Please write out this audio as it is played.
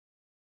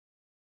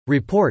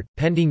Report,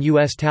 pending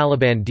U.S.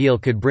 Taliban deal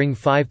could bring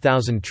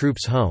 5,000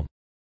 troops home.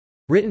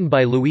 Written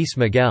by Luis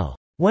Miguel.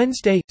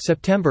 Wednesday,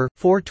 September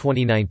 4,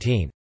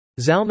 2019.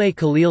 Zalmay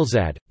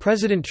Khalilzad,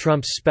 President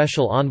Trump's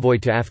special envoy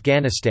to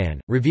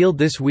Afghanistan, revealed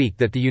this week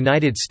that the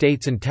United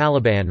States and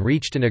Taliban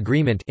reached an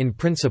agreement in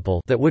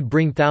principle that would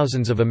bring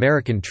thousands of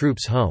American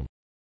troops home.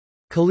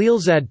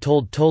 Khalilzad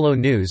told Tolo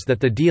News that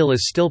the deal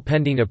is still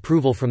pending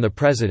approval from the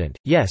president.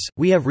 Yes,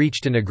 we have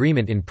reached an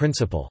agreement in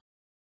principle.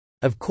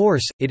 Of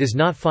course, it is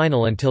not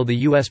final until the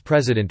U.S.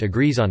 president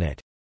agrees on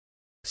it.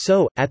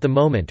 So, at the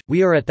moment,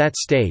 we are at that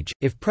stage.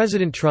 If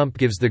President Trump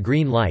gives the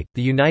green light,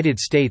 the United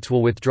States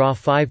will withdraw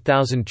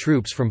 5,000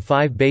 troops from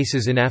 5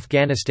 bases in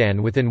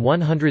Afghanistan within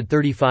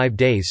 135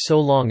 days, so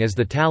long as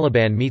the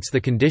Taliban meets the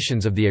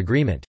conditions of the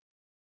agreement.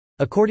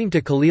 According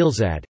to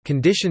Khalilzad,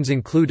 conditions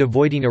include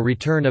avoiding a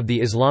return of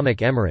the Islamic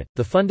Emirate,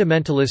 the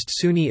fundamentalist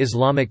Sunni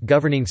Islamic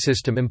governing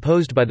system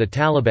imposed by the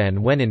Taliban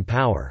when in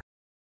power.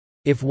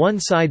 If one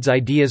side's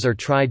ideas are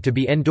tried to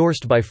be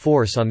endorsed by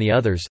force on the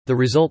others, the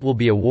result will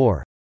be a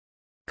war.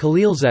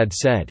 Khalilzad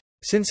said.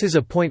 Since his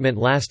appointment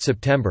last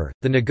September,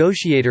 the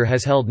negotiator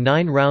has held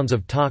 9 rounds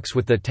of talks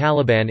with the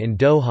Taliban in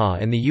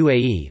Doha and the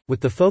UAE, with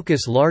the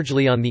focus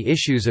largely on the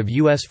issues of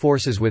U.S.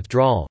 forces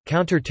withdrawal,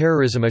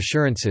 counter-terrorism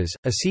assurances,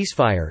 a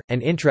ceasefire,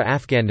 and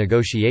intra-Afghan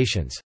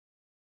negotiations.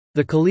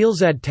 The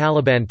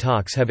Khalilzad-Taliban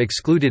talks have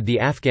excluded the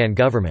Afghan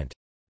government.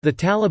 The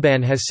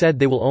Taliban has said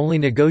they will only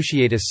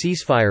negotiate a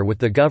ceasefire with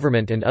the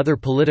government and other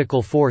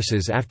political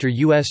forces after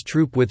U.S.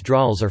 troop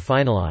withdrawals are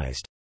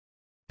finalized.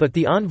 But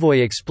the envoy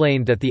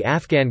explained that the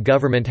Afghan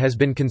government has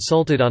been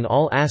consulted on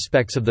all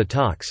aspects of the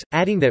talks,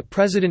 adding that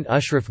President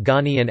Ashraf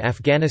Ghani and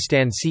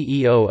Afghanistan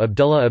CEO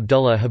Abdullah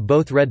Abdullah have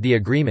both read the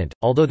agreement,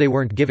 although they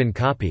weren't given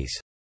copies.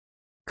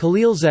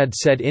 Khalilzad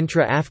said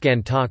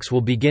intra-Afghan talks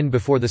will begin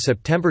before the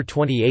September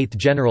 28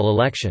 general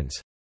elections.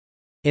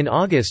 In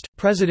August,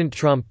 President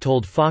Trump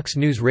told Fox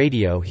News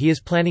Radio he is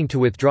planning to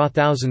withdraw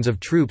thousands of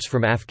troops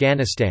from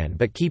Afghanistan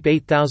but keep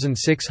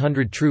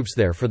 8,600 troops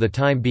there for the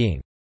time being.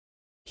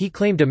 He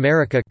claimed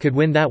America could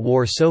win that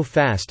war so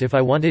fast if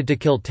I wanted to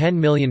kill 10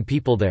 million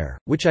people there,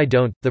 which I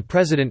don't. The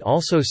president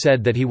also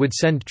said that he would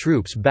send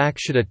troops back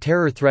should a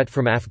terror threat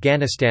from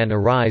Afghanistan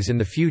arise in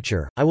the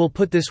future. I will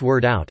put this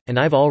word out, and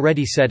I've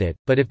already said it,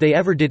 but if they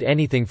ever did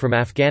anything from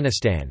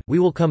Afghanistan, we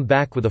will come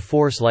back with a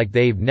force like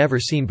they've never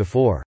seen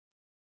before.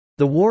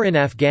 The war in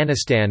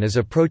Afghanistan is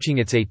approaching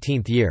its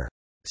 18th year.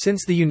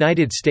 Since the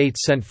United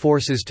States sent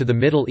forces to the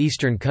Middle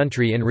Eastern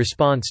country in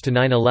response to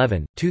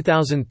 9/11,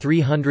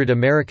 2,300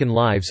 American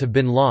lives have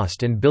been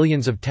lost and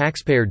billions of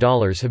taxpayer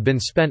dollars have been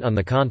spent on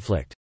the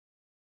conflict.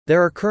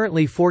 There are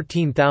currently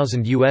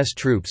 14,000 U.S.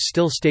 troops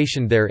still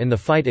stationed there in the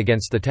fight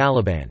against the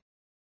Taliban.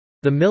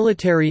 The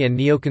military and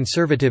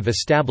neoconservative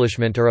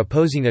establishment are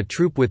opposing a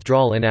troop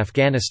withdrawal in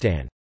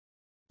Afghanistan.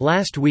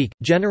 Last week,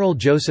 General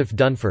Joseph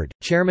Dunford,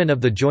 chairman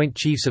of the Joint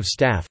Chiefs of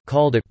Staff,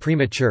 called it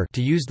premature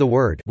to use the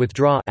word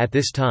withdraw at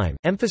this time,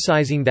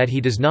 emphasizing that he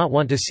does not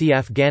want to see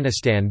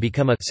Afghanistan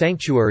become a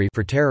sanctuary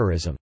for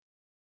terrorism.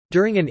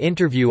 During an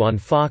interview on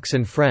Fox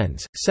and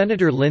Friends,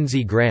 Senator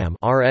Lindsey Graham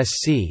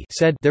 (RSC)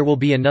 said there will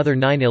be another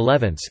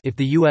 9/11s if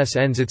the U.S.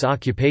 ends its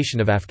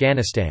occupation of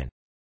Afghanistan.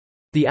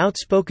 The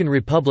outspoken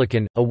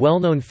Republican, a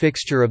well-known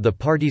fixture of the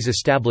party's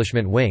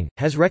establishment wing,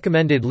 has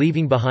recommended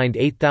leaving behind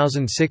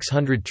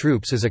 8,600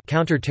 troops as a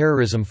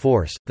counter-terrorism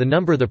force, the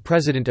number the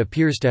president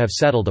appears to have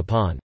settled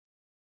upon.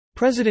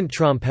 President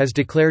Trump has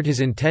declared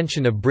his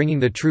intention of bringing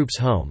the troops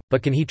home,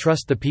 but can he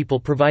trust the people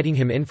providing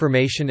him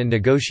information and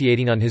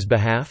negotiating on his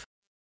behalf?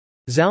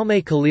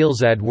 Zalmay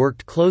Khalilzad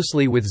worked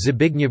closely with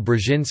Zbigniew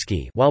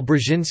Brzezinski while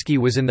Brzezinski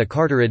was in the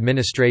Carter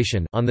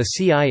administration on the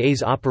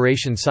CIA's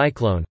Operation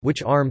Cyclone,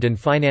 which armed and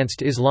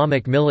financed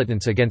Islamic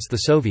militants against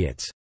the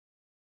Soviets.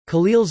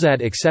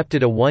 Khalilzad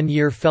accepted a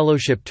 1-year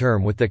fellowship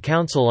term with the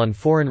Council on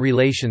Foreign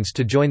Relations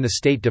to join the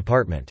State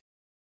Department.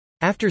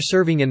 After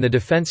serving in the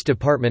Defense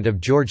Department of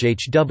George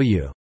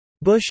H.W.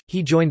 Bush,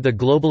 he joined the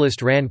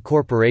globalist RAND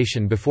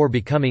Corporation before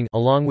becoming,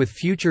 along with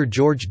future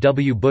George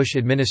W. Bush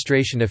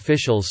administration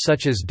officials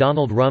such as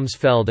Donald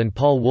Rumsfeld and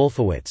Paul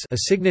Wolfowitz, a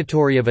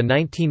signatory of a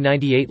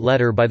 1998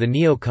 letter by the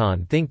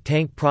neocon think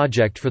tank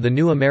Project for the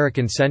New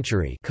American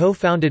Century,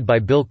 co-founded by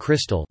Bill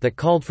Kristol, that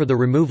called for the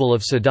removal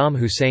of Saddam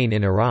Hussein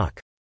in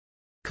Iraq.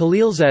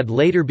 Khalilzad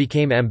later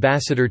became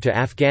ambassador to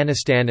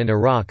Afghanistan and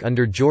Iraq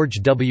under George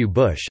W.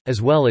 Bush,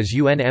 as well as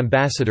UN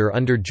ambassador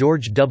under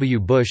George W.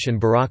 Bush and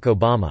Barack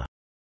Obama.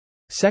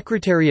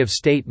 Secretary of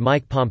State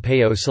Mike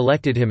Pompeo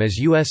selected him as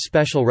U.S.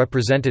 Special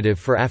Representative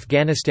for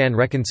Afghanistan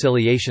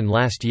reconciliation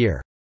last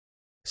year.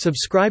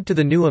 Subscribe to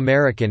The New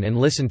American and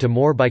listen to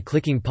more by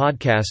clicking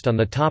podcast on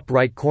the top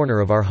right corner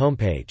of our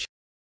homepage.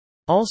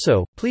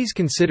 Also, please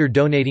consider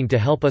donating to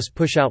help us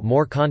push out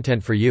more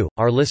content for you,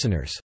 our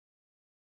listeners.